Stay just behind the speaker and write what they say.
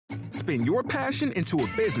Spin your passion into a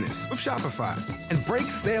business with Shopify and break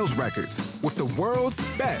sales records with the world's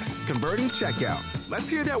best converting checkout. Let's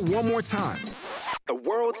hear that one more time. The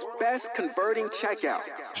world's best converting checkout.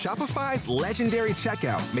 Shopify's legendary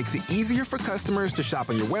checkout makes it easier for customers to shop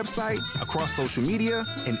on your website, across social media,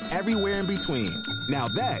 and everywhere in between. Now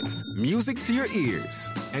that's music to your ears.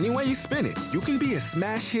 Any way you spin it, you can be a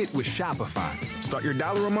smash hit with Shopify. Start your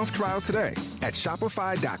 $1 a month trial today at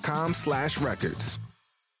shopify.com/records.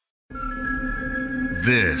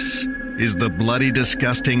 This is the Bloody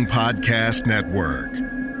Disgusting Podcast Network.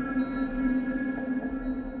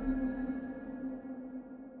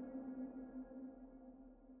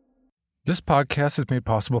 This podcast is made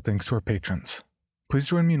possible thanks to our patrons. Please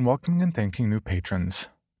join me in welcoming and thanking new patrons: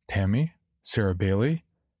 Tammy, Sarah Bailey,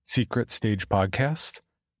 Secret Stage Podcast,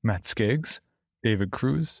 Matt Skaggs, David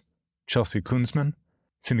Cruz, Chelsea Kunzman,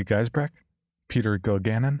 Cindy Geisbrecht, Peter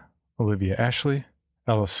Gilgannon, Olivia Ashley,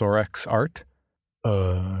 Elasorex Art,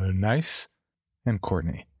 Nice, and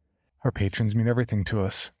Courtney. Our patrons mean everything to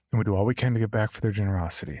us, and we do all we can to get back for their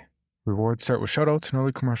generosity. Rewards start with shoutouts and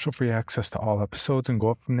early commercial-free access to all episodes and go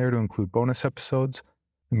up from there to include bonus episodes,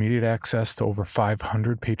 immediate access to over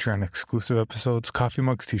 500 Patreon-exclusive episodes, coffee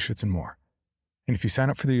mugs, t-shirts, and more. And if you sign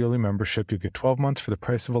up for the yearly membership, you'll get 12 months for the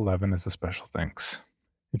price of 11 as a special thanks.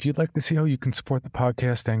 If you'd like to see how you can support the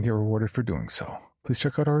podcast and get rewarded for doing so, please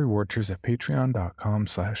check out our reward tiers at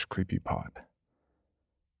patreon.com/creepypod.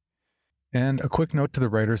 And a quick note to the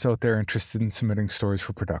writers out there interested in submitting stories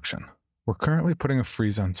for production. We're currently putting a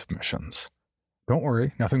freeze on submissions. Don't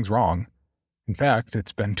worry, nothing's wrong. In fact,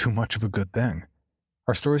 it's been too much of a good thing.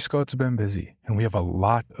 Our story scouts have been busy, and we have a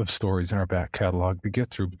lot of stories in our back catalog to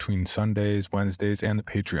get through between Sundays, Wednesdays, and the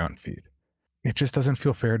Patreon feed. It just doesn't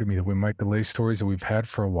feel fair to me that we might delay stories that we've had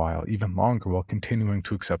for a while even longer while continuing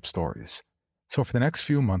to accept stories. So for the next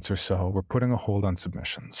few months or so, we're putting a hold on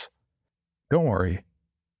submissions. Don't worry,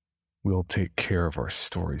 we'll take care of our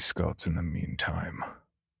story scouts in the meantime.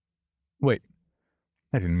 Wait,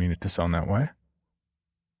 I didn't mean it to sound that way.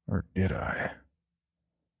 Or did I?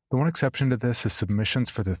 The one exception to this is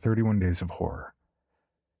submissions for the 31 Days of Horror.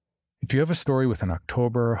 If you have a story with an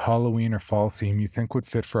October, Halloween, or fall theme you think would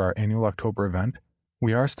fit for our annual October event,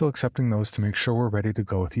 we are still accepting those to make sure we're ready to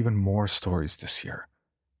go with even more stories this year.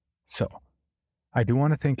 So, I do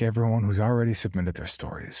want to thank everyone who's already submitted their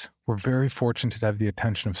stories. We're very fortunate to have the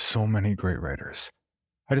attention of so many great writers.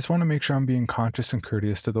 I just want to make sure I'm being conscious and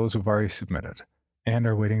courteous to those who've already submitted and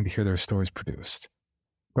are waiting to hear their stories produced.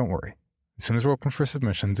 Don't worry. As soon as we're open for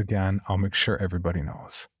submissions again, I'll make sure everybody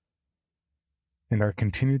knows. And our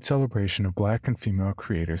continued celebration of Black and female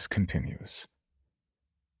creators continues.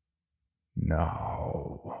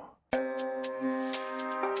 Now.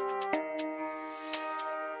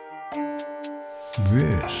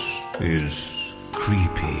 This is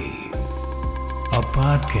Creepy, a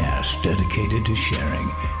podcast dedicated to sharing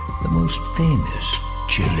the most famous,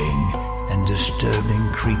 chilling, and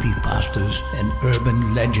disturbing creepypastas and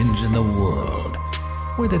urban legends in the world.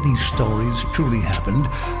 Whether these stories truly happened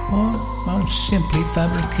or are simply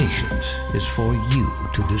fabrications is for you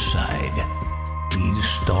to decide. These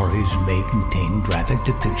stories may contain graphic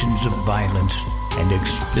depictions of violence and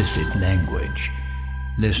explicit language.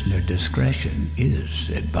 Listener discretion is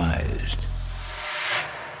advised.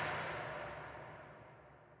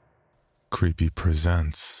 Creepy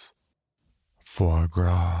presents Foie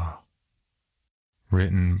Gras.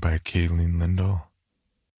 Written by Kayleen Lindell.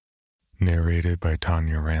 Narrated by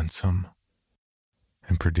Tanya Ransom.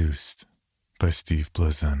 And produced by Steve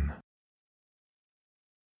Blazin.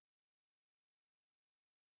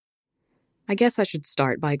 I guess I should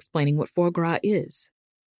start by explaining what foie gras is.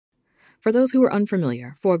 For those who are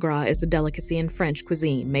unfamiliar, foie gras is a delicacy in French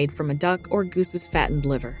cuisine made from a duck or goose's fattened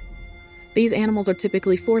liver. These animals are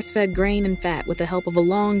typically force-fed grain and fat with the help of a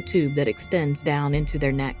long tube that extends down into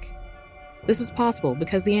their neck. This is possible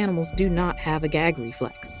because the animals do not have a gag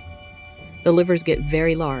reflex. The livers get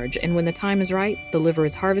very large, and when the time is right, the liver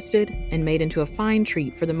is harvested and made into a fine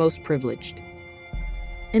treat for the most privileged.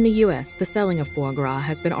 In the U.S., the selling of foie gras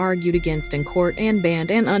has been argued against in court and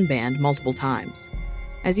banned and unbanned multiple times.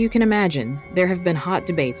 As you can imagine, there have been hot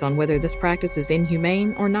debates on whether this practice is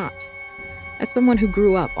inhumane or not. As someone who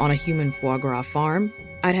grew up on a human foie gras farm,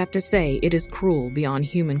 I'd have to say it is cruel beyond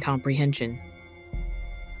human comprehension.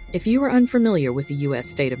 If you are unfamiliar with the U.S.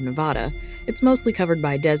 state of Nevada, it's mostly covered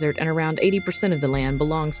by desert and around 80% of the land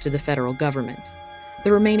belongs to the federal government.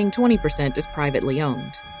 The remaining 20% is privately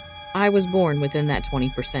owned. I was born within that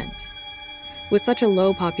 20%. With such a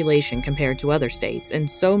low population compared to other states and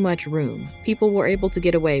so much room, people were able to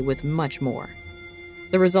get away with much more.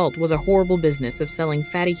 The result was a horrible business of selling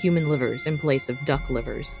fatty human livers in place of duck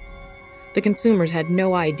livers. The consumers had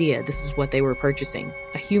no idea this is what they were purchasing,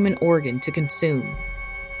 a human organ to consume.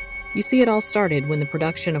 You see, it all started when the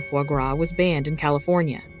production of foie gras was banned in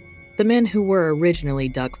California. The men who were originally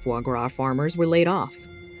duck foie gras farmers were laid off.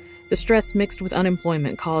 The stress mixed with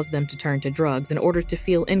unemployment caused them to turn to drugs in order to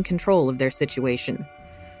feel in control of their situation.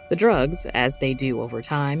 The drugs, as they do over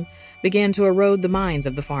time, began to erode the minds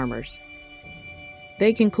of the farmers.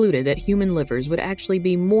 They concluded that human livers would actually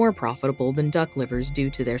be more profitable than duck livers due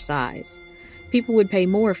to their size. People would pay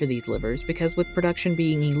more for these livers because with production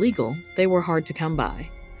being illegal, they were hard to come by.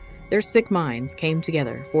 Their sick minds came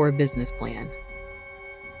together for a business plan.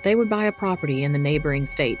 They would buy a property in the neighboring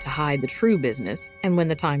state to hide the true business, and when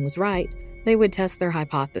the time was right, they would test their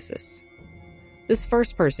hypothesis. This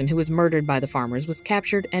first person who was murdered by the farmers was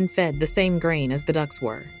captured and fed the same grain as the ducks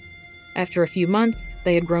were. After a few months,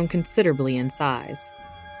 they had grown considerably in size.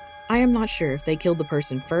 I am not sure if they killed the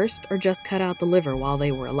person first or just cut out the liver while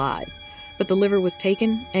they were alive, but the liver was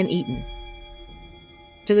taken and eaten.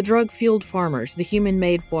 To the drug-fueled farmers, the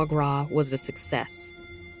human-made foie gras was a success.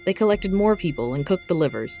 They collected more people and cooked the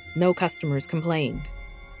livers. No customers complained.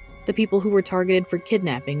 The people who were targeted for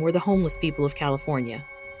kidnapping were the homeless people of California,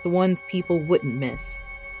 the ones people wouldn't miss.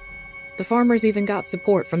 The farmers even got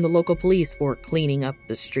support from the local police for cleaning up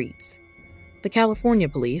the streets. The California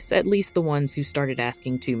police, at least the ones who started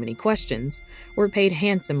asking too many questions, were paid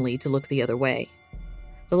handsomely to look the other way.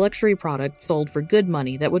 The luxury product sold for good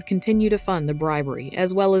money that would continue to fund the bribery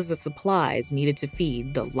as well as the supplies needed to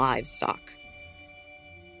feed the livestock.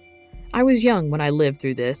 I was young when I lived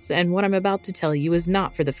through this, and what I'm about to tell you is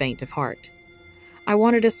not for the faint of heart. I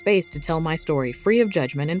wanted a space to tell my story free of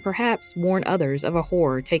judgment and perhaps warn others of a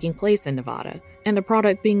horror taking place in Nevada and a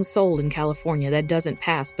product being sold in California that doesn't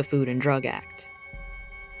pass the Food and Drug Act.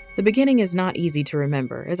 The beginning is not easy to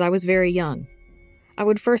remember, as I was very young. I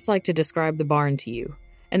would first like to describe the barn to you,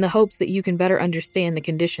 in the hopes that you can better understand the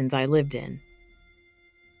conditions I lived in.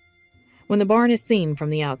 When the barn is seen from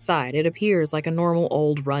the outside, it appears like a normal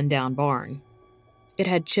old run-down barn. It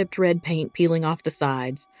had chipped red paint peeling off the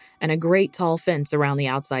sides and a great tall fence around the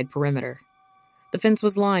outside perimeter. The fence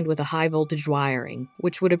was lined with a high-voltage wiring,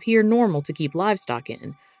 which would appear normal to keep livestock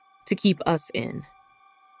in, to keep us in.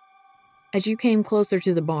 As you came closer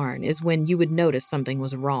to the barn is when you would notice something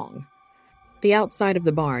was wrong. The outside of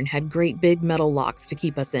the barn had great big metal locks to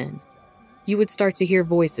keep us in. You would start to hear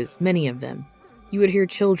voices, many of them. You would hear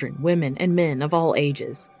children, women, and men of all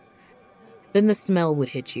ages. Then the smell would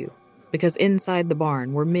hit you, because inside the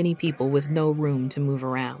barn were many people with no room to move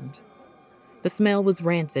around. The smell was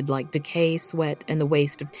rancid like decay, sweat, and the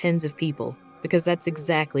waste of tens of people, because that's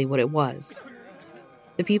exactly what it was.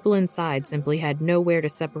 The people inside simply had nowhere to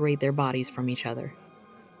separate their bodies from each other.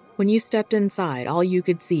 When you stepped inside, all you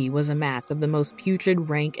could see was a mass of the most putrid,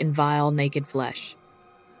 rank, and vile naked flesh.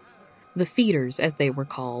 The feeders, as they were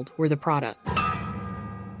called, were the product.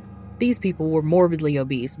 These people were morbidly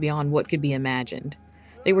obese beyond what could be imagined.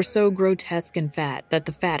 They were so grotesque and fat that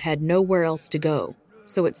the fat had nowhere else to go,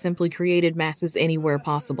 so it simply created masses anywhere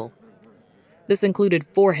possible. This included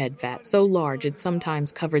forehead fat so large it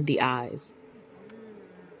sometimes covered the eyes.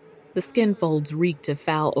 The skin folds reeked of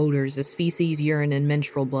foul odors as feces, urine, and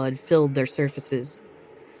menstrual blood filled their surfaces.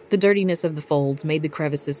 The dirtiness of the folds made the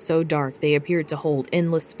crevices so dark they appeared to hold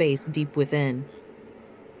endless space deep within.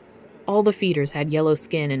 All the feeders had yellow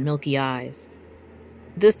skin and milky eyes.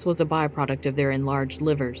 This was a byproduct of their enlarged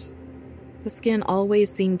livers. The skin always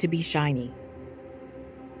seemed to be shiny.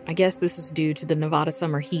 I guess this is due to the Nevada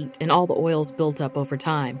summer heat and all the oils built up over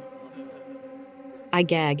time. I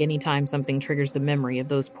gag anytime something triggers the memory of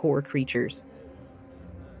those poor creatures.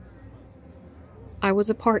 I was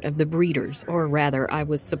a part of the breeders, or rather, I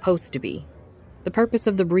was supposed to be. The purpose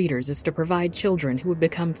of the breeders is to provide children who would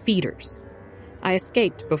become feeders. I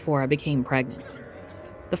escaped before I became pregnant.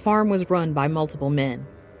 The farm was run by multiple men.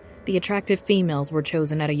 The attractive females were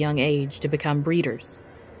chosen at a young age to become breeders.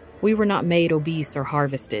 We were not made obese or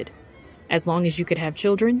harvested. As long as you could have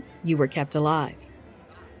children, you were kept alive.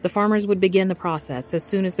 The farmers would begin the process as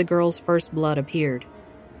soon as the girl's first blood appeared.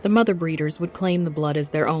 The mother breeders would claim the blood as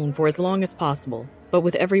their own for as long as possible, but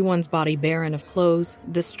with everyone's body barren of clothes,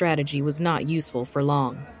 this strategy was not useful for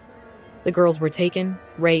long. The girls were taken,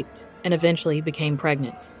 raped, and eventually became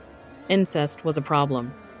pregnant. Incest was a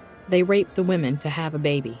problem. They raped the women to have a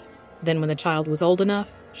baby. Then when the child was old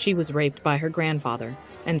enough, she was raped by her grandfather,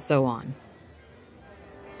 and so on.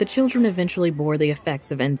 The children eventually bore the effects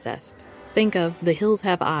of incest. Think of the hills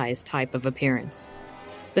have eyes type of appearance.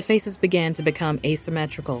 The faces began to become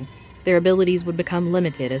asymmetrical. Their abilities would become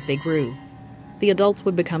limited as they grew. The adults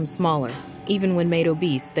would become smaller, Even when made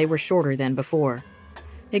obese, they were shorter than before.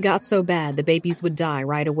 It got so bad the babies would die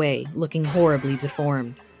right away, looking horribly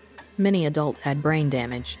deformed. Many adults had brain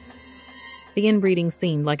damage. The inbreeding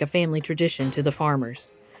seemed like a family tradition to the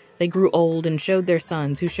farmers. They grew old and showed their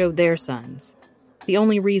sons who showed their sons. The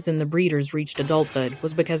only reason the breeders reached adulthood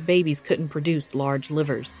was because babies couldn't produce large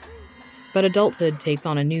livers. But adulthood takes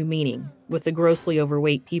on a new meaning, with the grossly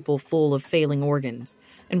overweight people full of failing organs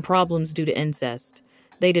and problems due to incest.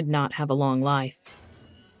 They did not have a long life.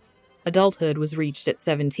 Adulthood was reached at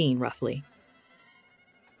 17, roughly.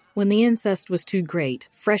 When the incest was too great,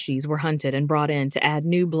 freshies were hunted and brought in to add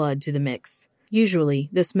new blood to the mix. Usually,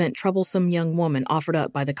 this meant troublesome young woman offered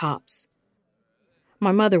up by the cops.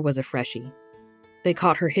 My mother was a freshie. They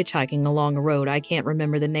caught her hitchhiking along a road I can't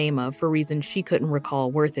remember the name of for reasons she couldn't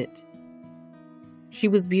recall worth it. She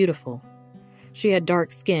was beautiful. She had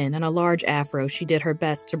dark skin and a large afro she did her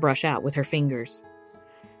best to brush out with her fingers.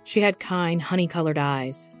 She had kind, honey-colored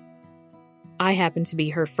eyes. I happened to be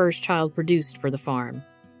her first child produced for the farm.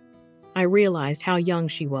 I realized how young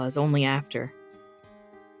she was only after.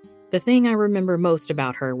 The thing I remember most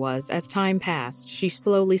about her was, as time passed, she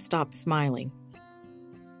slowly stopped smiling.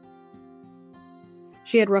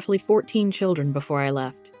 She had roughly 14 children before I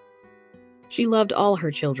left. She loved all her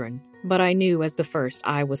children, but I knew as the first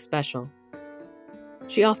I was special.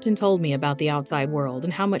 She often told me about the outside world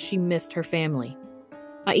and how much she missed her family.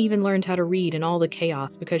 I even learned how to read in all the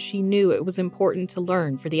chaos because she knew it was important to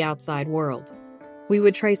learn for the outside world. We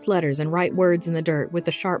would trace letters and write words in the dirt with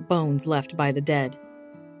the sharp bones left by the dead.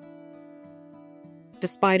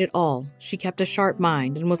 Despite it all, she kept a sharp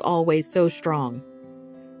mind and was always so strong.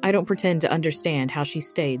 I don't pretend to understand how she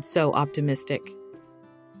stayed so optimistic.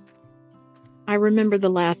 I remember the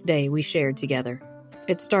last day we shared together.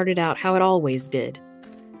 It started out how it always did.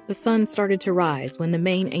 The sun started to rise when the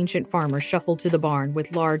main ancient farmer shuffled to the barn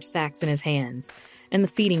with large sacks in his hands and the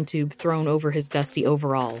feeding tube thrown over his dusty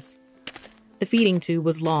overalls. The feeding tube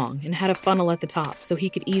was long and had a funnel at the top so he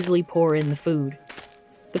could easily pour in the food.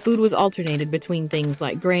 The food was alternated between things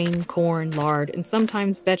like grain, corn, lard, and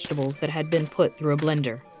sometimes vegetables that had been put through a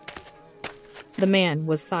blender. The man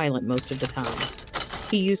was silent most of the time.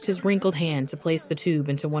 He used his wrinkled hand to place the tube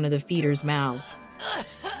into one of the feeders' mouths.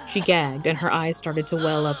 She gagged, and her eyes started to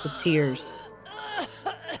well up with tears.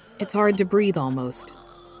 It's hard to breathe almost.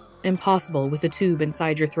 Impossible with the tube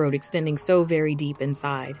inside your throat extending so very deep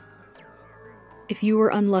inside. If you were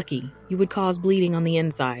unlucky, you would cause bleeding on the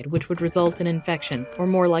inside, which would result in infection, or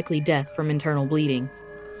more likely death from internal bleeding.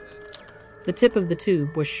 The tip of the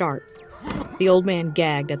tube was sharp. The old man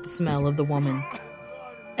gagged at the smell of the woman.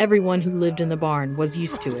 Everyone who lived in the barn was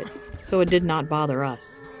used to it, so it did not bother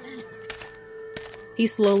us. He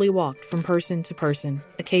slowly walked from person to person,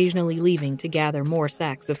 occasionally leaving to gather more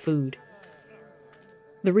sacks of food.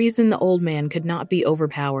 The reason the old man could not be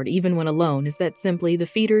overpowered even when alone is that simply the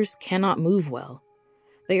feeders cannot move well.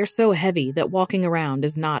 They are so heavy that walking around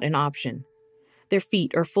is not an option. Their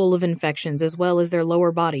feet are full of infections as well as their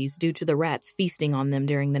lower bodies due to the rats feasting on them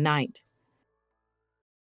during the night.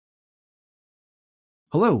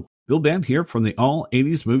 Hello, Bill Band here from the All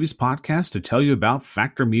 80s Movies podcast to tell you about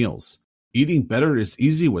Factor Meals. Eating better is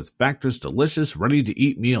easy with Factor's delicious,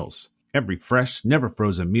 ready-to-eat meals. Every fresh, never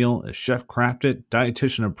frozen meal is chef-crafted,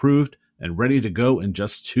 dietitian approved, and ready to go in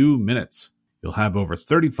just 2 minutes. You'll have over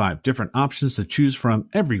 35 different options to choose from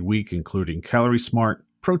every week, including Calorie Smart,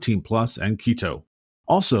 Protein Plus, and Keto.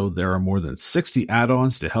 Also, there are more than 60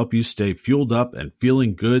 add-ons to help you stay fueled up and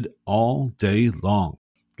feeling good all day long.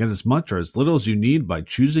 Get as much or as little as you need by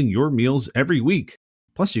choosing your meals every week.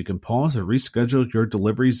 Plus, you can pause or reschedule your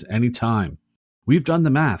deliveries anytime. We've done the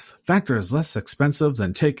math. Factor is less expensive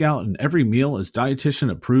than takeout, and every meal is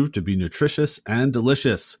dietitian approved to be nutritious and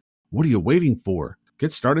delicious. What are you waiting for?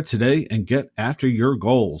 Get started today and get after your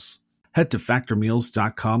goals. Head to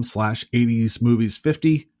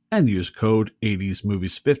factormeals.com/80smovies50 and use code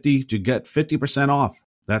 80smovies50 to get 50% off.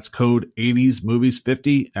 That's code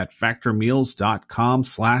 80smovies50 at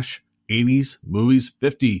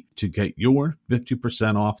factormeals.com/80smovies50 to get your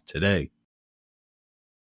 50% off today.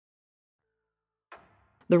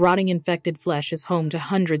 The rotting infected flesh is home to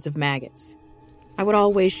hundreds of maggots. I would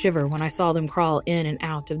always shiver when I saw them crawl in and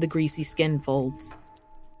out of the greasy skin folds.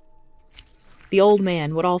 The old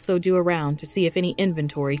man would also do a round to see if any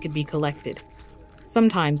inventory could be collected.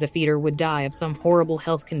 Sometimes a feeder would die of some horrible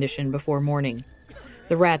health condition before morning.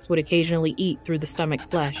 The rats would occasionally eat through the stomach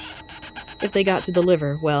flesh. If they got to the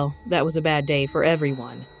liver, well, that was a bad day for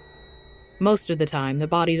everyone. Most of the time, the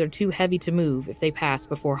bodies are too heavy to move if they pass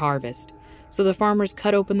before harvest, so the farmers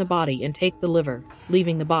cut open the body and take the liver,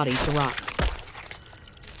 leaving the body to rot.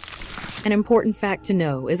 An important fact to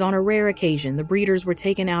know is on a rare occasion the breeders were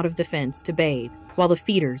taken out of the fence to bathe, while the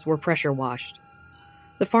feeders were pressure washed.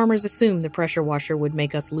 The farmers assumed the pressure washer would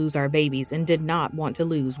make us lose our babies and did not want to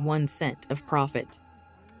lose 1 cent of profit.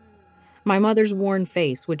 My mother's worn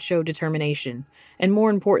face would show determination, and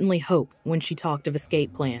more importantly hope, when she talked of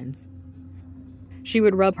escape plans. She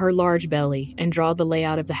would rub her large belly and draw the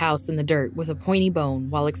layout of the house in the dirt with a pointy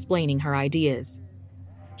bone while explaining her ideas.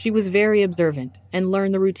 She was very observant and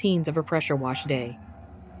learned the routines of a pressure wash day.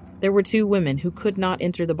 There were 2 women who could not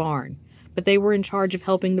enter the barn, but they were in charge of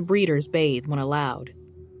helping the breeders bathe when allowed.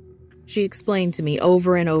 She explained to me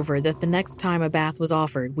over and over that the next time a bath was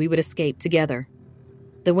offered, we would escape together.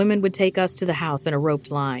 The women would take us to the house in a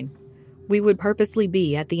roped line. We would purposely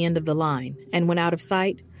be at the end of the line, and when out of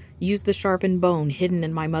sight, use the sharpened bone hidden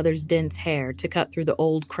in my mother's dense hair to cut through the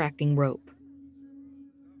old cracking rope.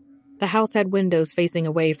 The house had windows facing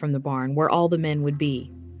away from the barn where all the men would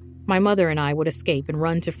be. My mother and I would escape and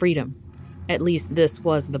run to freedom. At least this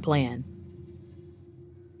was the plan.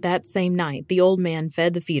 That same night, the old man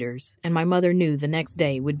fed the feeders, and my mother knew the next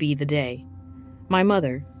day would be the day. My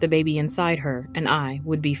mother, the baby inside her, and I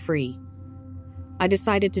would be free. I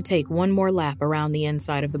decided to take one more lap around the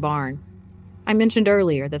inside of the barn. I mentioned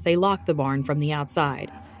earlier that they locked the barn from the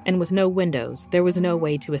outside, and with no windows, there was no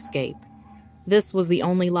way to escape. This was the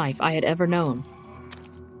only life I had ever known.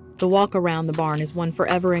 The walk around the barn is one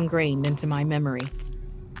forever ingrained into my memory.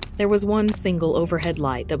 There was one single overhead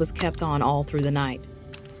light that was kept on all through the night.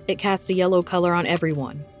 It cast a yellow color on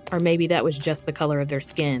everyone, or maybe that was just the color of their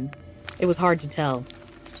skin. It was hard to tell.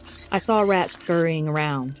 I saw rats scurrying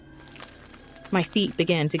around. My feet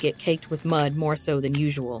began to get caked with mud more so than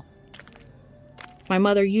usual. My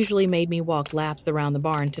mother usually made me walk laps around the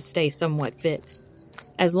barn to stay somewhat fit.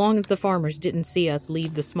 As long as the farmers didn't see us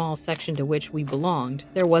leave the small section to which we belonged,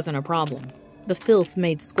 there wasn't a problem. The filth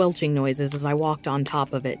made squelching noises as I walked on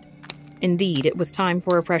top of it. Indeed, it was time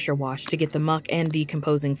for a pressure wash to get the muck and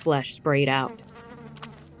decomposing flesh sprayed out.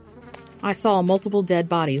 I saw multiple dead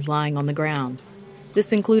bodies lying on the ground.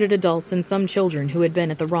 This included adults and some children who had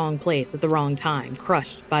been at the wrong place at the wrong time,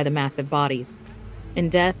 crushed by the massive bodies. In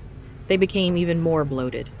death, they became even more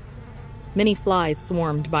bloated. Many flies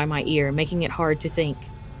swarmed by my ear, making it hard to think.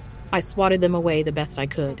 I swatted them away the best I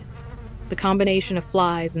could. The combination of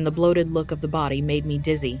flies and the bloated look of the body made me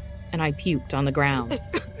dizzy, and I puked on the ground.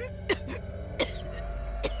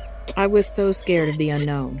 I was so scared of the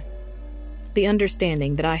unknown. The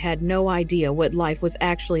understanding that I had no idea what life was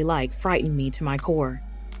actually like frightened me to my core.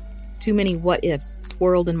 Too many what-ifs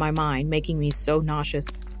swirled in my mind, making me so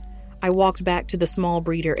nauseous. I walked back to the small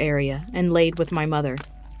breeder area and laid with my mother,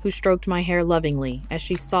 who stroked my hair lovingly as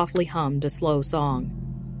she softly hummed a slow song.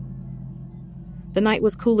 The night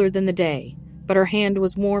was cooler than the day, but her hand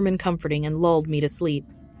was warm and comforting and lulled me to sleep.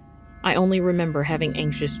 I only remember having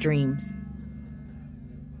anxious dreams.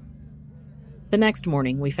 The next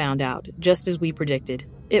morning, we found out, just as we predicted,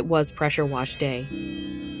 it was pressure wash day.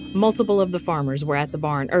 Multiple of the farmers were at the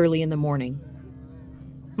barn early in the morning.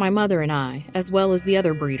 My mother and I, as well as the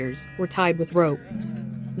other breeders, were tied with rope.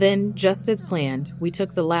 Then, just as planned, we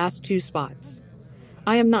took the last 2 spots.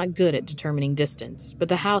 I am not good at determining distance, but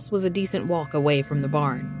the house was a decent walk away from the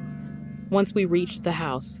barn. Once we reached the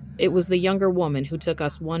house, it was the younger woman who took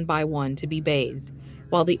us one by one to be bathed,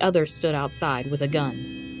 while the other stood outside with a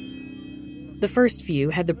gun. The first few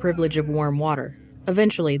had the privilege of warm water.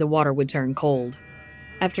 Eventually, the water would turn cold.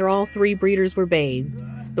 After all 3 breeders were bathed,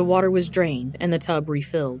 the water was drained and the tub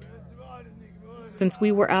refilled. Since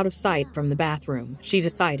we were out of sight from the bathroom, she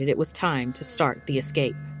decided it was time to start the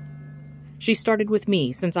escape. She started with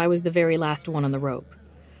me since I was the very last one on the rope.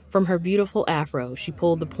 From her beautiful afro, she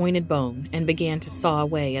pulled the pointed bone and began to saw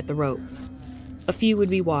away at the rope. A few would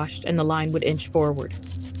be washed and the line would inch forward.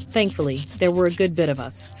 Thankfully, there were a good bit of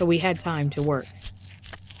us, so we had time to work.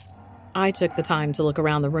 I took the time to look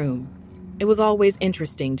around the room. It was always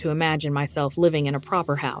interesting to imagine myself living in a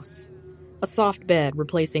proper house. A soft bed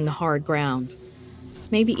replacing the hard ground.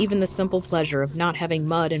 Maybe even the simple pleasure of not having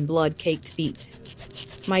mud and blood-caked feet.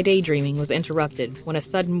 My daydreaming was interrupted when a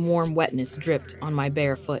sudden warm wetness dripped on my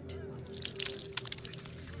bare foot.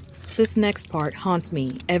 This next part haunts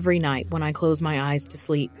me every night when I close my eyes to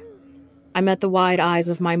sleep. I met the wide eyes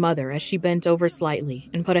of my mother as she bent over slightly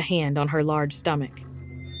and put a hand on her large stomach.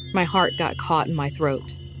 My heart got caught in my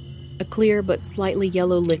throat. A clear but slightly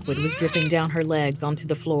yellow liquid was dripping down her legs onto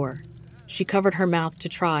the floor. She covered her mouth to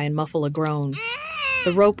try and muffle a groan.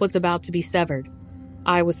 The rope was about to be severed.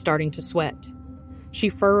 I was starting to sweat. She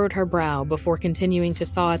furrowed her brow before continuing to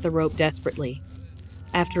saw at the rope desperately.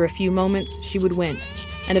 After a few moments, she would wince,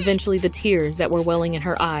 and eventually the tears that were welling in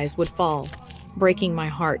her eyes would fall. breaking my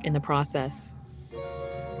heart in the process.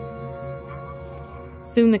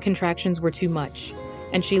 Soon the contractions were too much,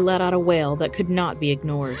 and she let out a wail that could not be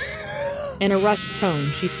ignored. In a rushed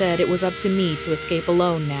tone, she said it was up to me to escape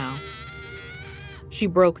alone now. She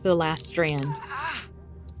broke the last strand.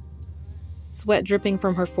 Sweat dripping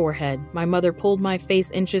from her forehead, my mother pulled my face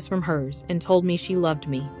inches from hers and told me she loved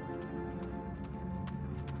me.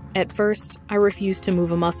 At first, I refused to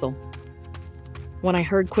move a muscle. When I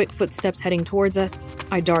heard quick footsteps heading towards us,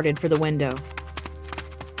 I darted for the window.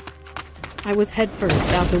 I was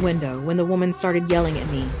headfirst out the window when the woman started yelling at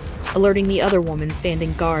me, alerting the other woman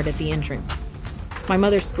standing guard at the entrance. My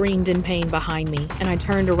mother screamed in pain behind me, and I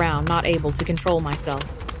turned around, not able to control myself.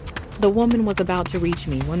 The woman was about to reach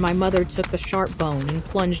me when my mother took the sharp bone and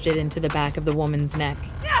plunged it into the back of the woman's neck.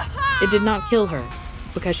 It did not kill her,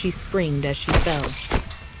 because she screamed as she fell.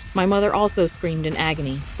 My mother also screamed in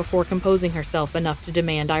agony before composing herself enough to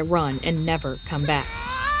demand I run and never come back.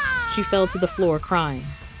 She fell to the floor crying,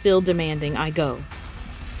 still demanding I go.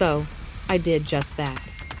 So, I did just that.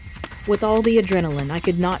 With all the adrenaline, I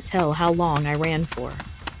could not tell how long I ran for.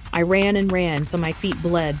 I ran and ran till my feet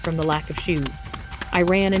bled from the lack of shoes. I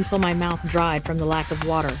ran until my mouth dried from the lack of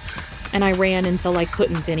water. And I ran until I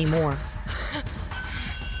couldn't anymore.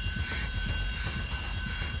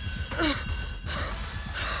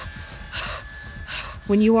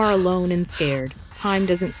 When you are alone and scared, time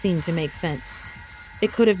doesn't seem to make sense.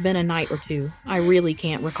 It could have been a night or two. I really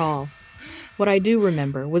can't recall. What I do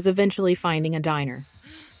remember was eventually finding a diner.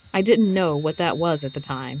 I didn't know what that was at the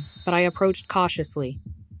time, but I approached cautiously.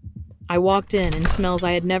 I walked in and smells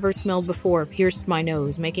I had never smelled before pierced my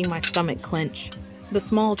nose, making my stomach clench. The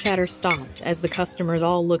small chatter stopped as the customers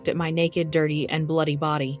all looked at my naked, dirty, and bloody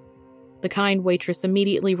body. The kind waitress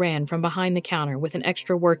immediately ran from behind the counter with an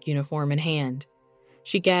extra work uniform in hand.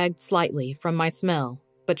 She gagged slightly from my smell,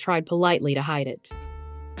 but tried politely to hide it.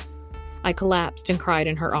 I collapsed and cried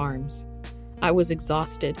in her arms. I was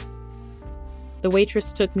exhausted. The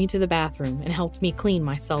waitress took me to the bathroom and helped me clean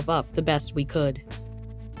myself up the best we could.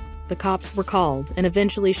 The cops were called and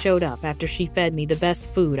eventually showed up after she fed me the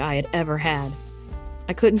best food I had ever had.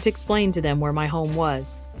 I couldn't explain to them where my home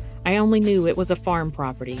was. I only knew it was a farm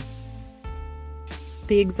property.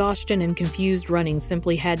 The exhaustion and confused running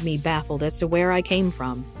simply had me baffled as to where I came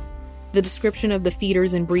from. The description of the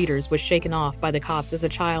feeders and breeders was shaken off by the cops as a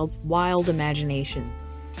child's wild imagination.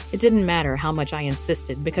 It didn't matter how much I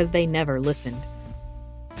insisted because they never listened.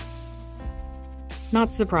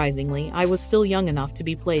 Not surprisingly, I was still young enough to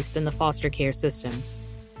be placed in the foster care system.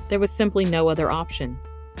 There was simply no other option.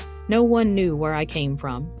 No one knew where I came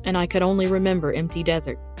from, and I could only remember empty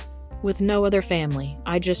desert. With no other family,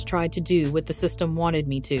 I just tried to do what the system wanted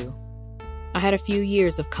me to. I had a few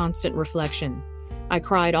years of constant reflection. I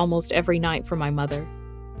cried almost every night for my mother.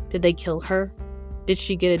 Did they kill her? Did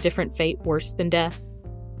she get a different fate worse than death?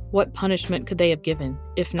 What punishment could they have given,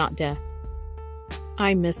 if not death?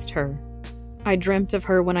 I missed her. I dreamt of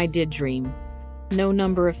her when I did dream. No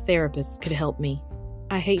number of therapists could help me.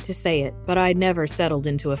 I hate to say it, but I never settled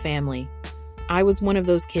into a family. I was one of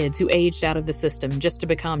those kids who aged out of the system just to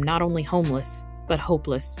become not only homeless, but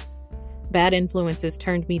hopeless. Bad influences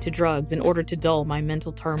turned me to drugs in order to dull my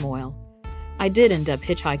mental turmoil. I did end up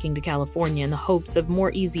hitchhiking to California in the hopes of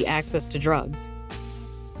more easy access to drugs.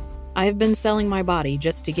 I have been selling my body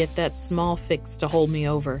just to get that small fix to hold me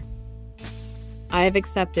over. I have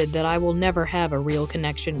accepted that I will never have a real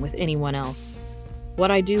connection with anyone else.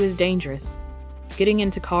 What I do is dangerous. Getting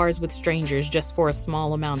into cars with strangers just for a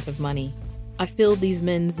small amount of money. I filled these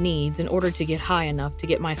men's needs in order to get high enough to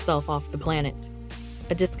get myself off the planet.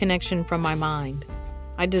 A disconnection from my mind.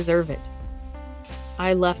 I deserve it.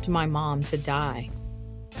 I left my mom to die.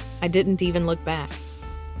 I didn't even look back.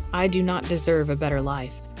 I do not deserve a better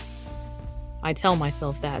life. I tell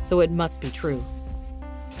myself that, so it must be true.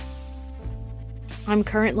 I'm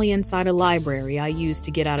currently inside a library I use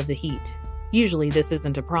to get out of the heat. Usually this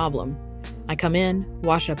isn't a problem. I come in,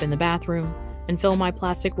 wash up in the bathroom, and fill my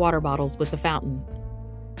plastic water bottles with the fountain.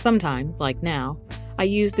 Sometimes, like now, I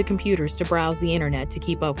use the computers to browse the internet to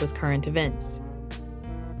keep up with current events.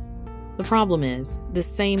 The problem is, this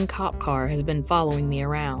same cop car has been following me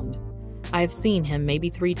around. I have seen him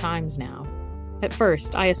maybe 3 times now. At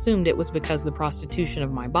first, I assumed it was because of the prostitution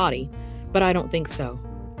of my body, but I don't think so.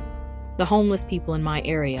 The homeless people in my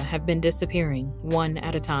area have been disappearing, one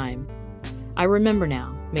at a time. I remember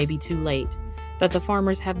now, maybe too late, that the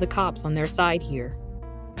farmers have the cops on their side here.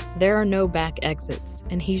 There are no back exits,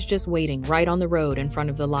 and he's just waiting right on the road in front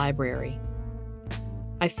of the library.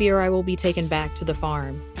 I fear I will be taken back to the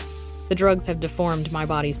farm. The drugs have deformed my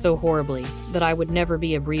body so horribly that I would never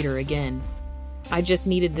be a breeder again. I just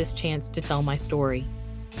needed this chance to tell my story.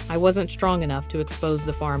 I wasn't strong enough to expose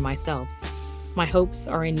the farm myself. My hopes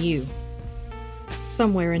are in you.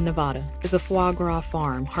 Somewhere in Nevada is a foie gras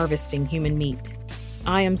farm harvesting human meat.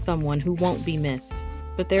 I am someone who won't be missed,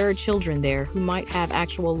 but there are children there who might have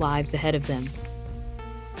actual lives ahead of them.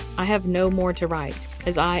 I have no more to write,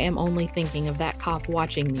 as I am only thinking of that cop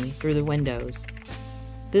watching me through the windows.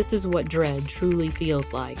 This is what dread truly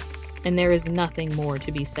feels like, and there is nothing more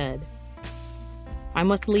to be said. I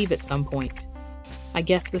must leave at some point. I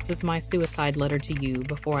guess this is my suicide letter to you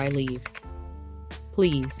before I leave.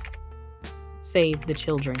 Please, save the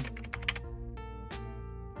children.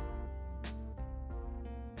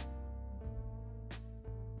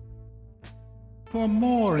 For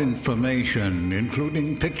more information,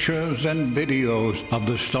 including pictures and videos of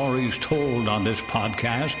the stories told on this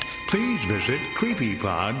podcast, please visit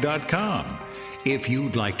creepypod.com. If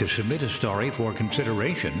you'd like to submit a story for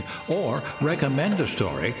consideration or recommend a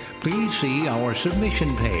story, please see our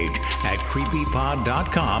submission page at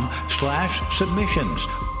creepypod.com/submissions.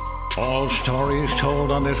 All stories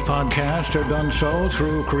told on this podcast are done so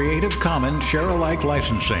through Creative Commons Share-alike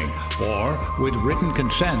licensing or with written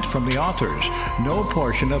consent from the authors. No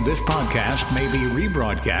portion of this podcast may be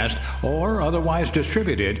rebroadcast or otherwise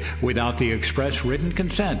distributed without the express written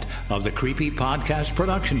consent of the Creepy Podcast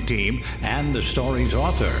production team and the story's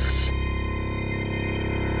author.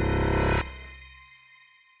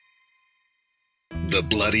 The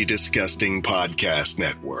Bloody Disgusting Podcast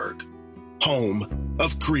Network. Home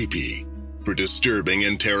of Creepy, for disturbing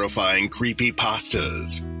and terrifying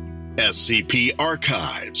creepypastas. SCP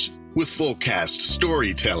Archives, with full cast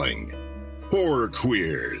storytelling. Horror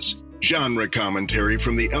Queers, genre commentary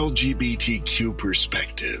from the LGBTQ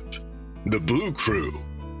perspective. The Boo Crew,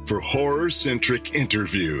 for horror-centric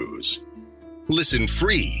interviews. Listen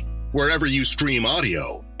free wherever you stream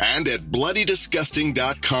audio and at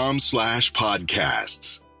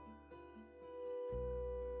bloodydisgusting.com/podcasts.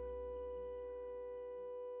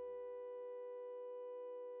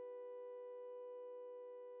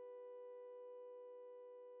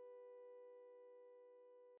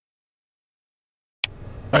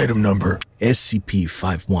 Item number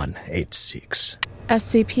SCP-5186.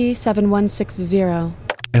 SCP-7160.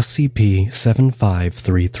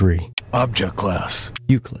 SCP-7533. Object Class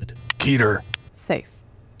Euclid. Keter. Safe.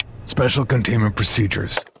 Special Containment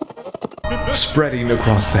Procedures. Spreading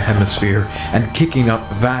across the hemisphere and kicking up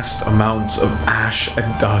vast amounts of ash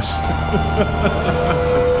and dust.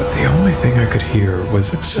 The only thing I could hear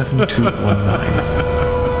was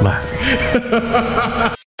 7219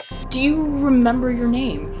 laughing. Do you remember your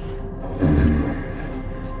name?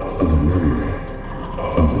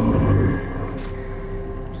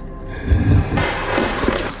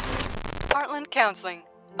 Heartland Counseling.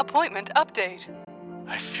 Appointment update.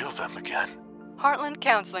 I feel them again. Heartland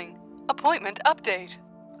Counseling. Appointment update.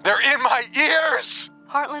 They're in my ears!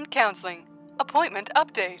 Heartland Counseling. Appointment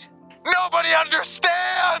update. Nobody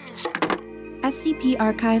understands! SCP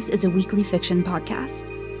Archives is a weekly fiction podcast.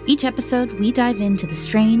 Each episode, we dive into the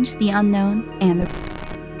strange, the unknown, and the...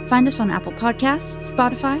 Find us on Apple Podcasts,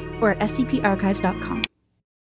 Spotify, or at scparchives.com.